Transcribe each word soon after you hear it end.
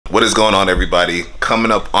What is going on, everybody?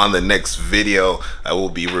 Coming up on the next video, I will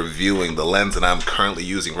be reviewing the lens that I'm currently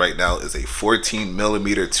using right now. Is a 14mm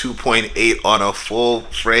 2.8 on a full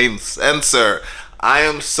frame sensor. I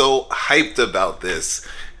am so hyped about this.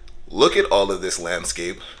 Look at all of this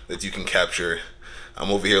landscape that you can capture.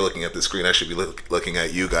 I'm over here looking at the screen. I should be looking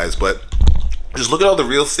at you guys, but just look at all the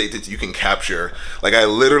real estate that you can capture. Like, I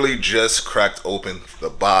literally just cracked open the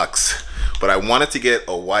box, but I wanted to get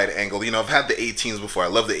a wide angle. You know, I've had the 18s before. I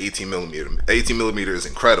love the 18mm. 18mm is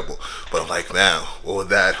incredible, but I'm like, man, what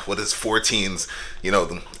is 14s? You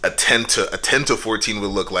know, a 10 to 14 would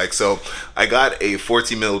look like. So I got a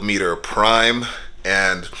 14mm prime,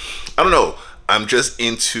 and I don't know, I'm just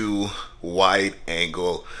into wide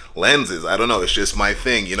angle lenses. I don't know, it's just my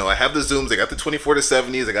thing. You know, I have the zooms, I got the 24 to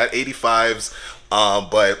 70s, I got 85s,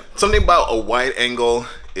 but something about a wide angle,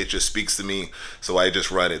 it just speaks to me, so I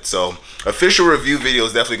just run it. So official review video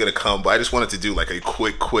is definitely gonna come, but I just wanted to do like a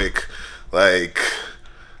quick like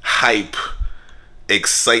hype,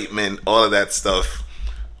 excitement, all of that stuff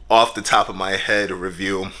off the top of my head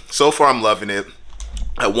review. So far I'm loving it.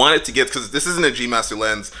 I wanted to get, because this isn't a G Master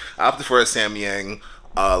lens, I opted for a Samyang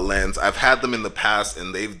lens. I've had them in the past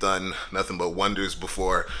and they've done nothing but wonders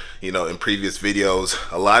before, you know, in previous videos.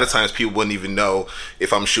 A lot of times people wouldn't even know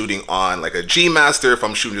if I'm shooting on like a G Master, if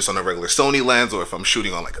I'm shooting just on a regular Sony lens, or if I'm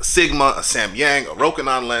shooting on like a Sigma, a Samyang, a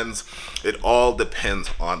Rokinon lens. It all depends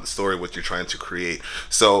on the story, what you're trying to create.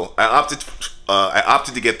 So I opted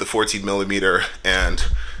to get the 14mm, and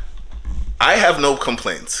I have no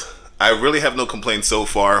complaints. I really have no complaints so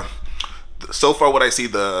far. So far, what I see,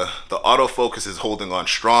 the autofocus is holding on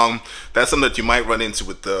strong. That's something that you might run into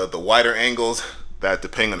with the wider angles, that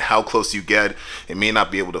depending on how close you get, it may not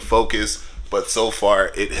be able to focus, but so far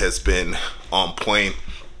it has been on point.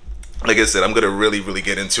 Like I said, I'm gonna really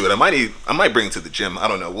get into it. I might bring it to the gym. I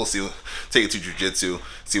don't know, we'll see. Take it to jiu-jitsu,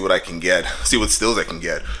 see what I can get, see what stills I can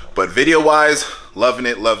get. But video wise, loving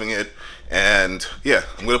it. And yeah,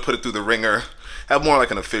 I'm gonna put it through the ringer, have more like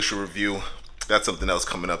an official review. That's something else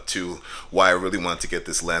coming up too, why I really want to get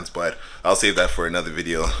this lens, but I'll save that for another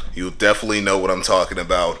video. You'll definitely know what I'm talking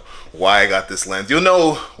about, why I got this lens. You'll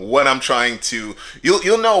know what I'm trying to,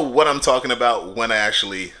 you'll know what I'm talking about when I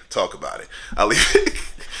actually talk about it. I'll leave it.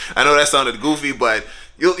 I know that sounded goofy, but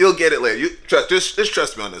you'll get it later. Just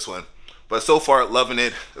trust me on this one. But so far, loving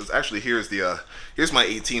it. Actually, here's my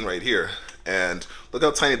 18 right here. And look how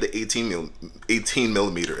tiny the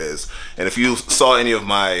 18mm is. And if you saw any of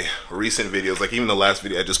my recent videos, like even the last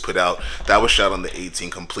video I just put out, that was shot on the 18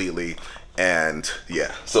 completely. And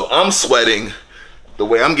yeah, so I'm sweating. The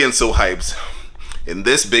way I'm getting so hyped in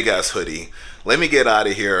this big ass hoodie. Let me get out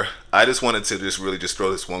of here. I just wanted to really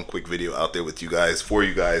throw this one quick video out there with you guys, for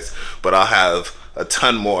you guys, but I'll have a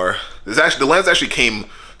ton more. The lens actually came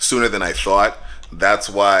sooner than I thought. That's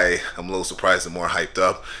why I'm a little surprised and more hyped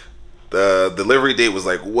up. The delivery date was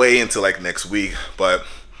like way into like next week, but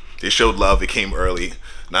they showed love. It came early.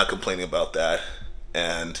 Not complaining about that.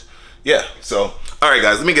 And yeah, so all right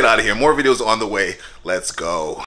guys, let me get out of here. More videos on the way. Let's go.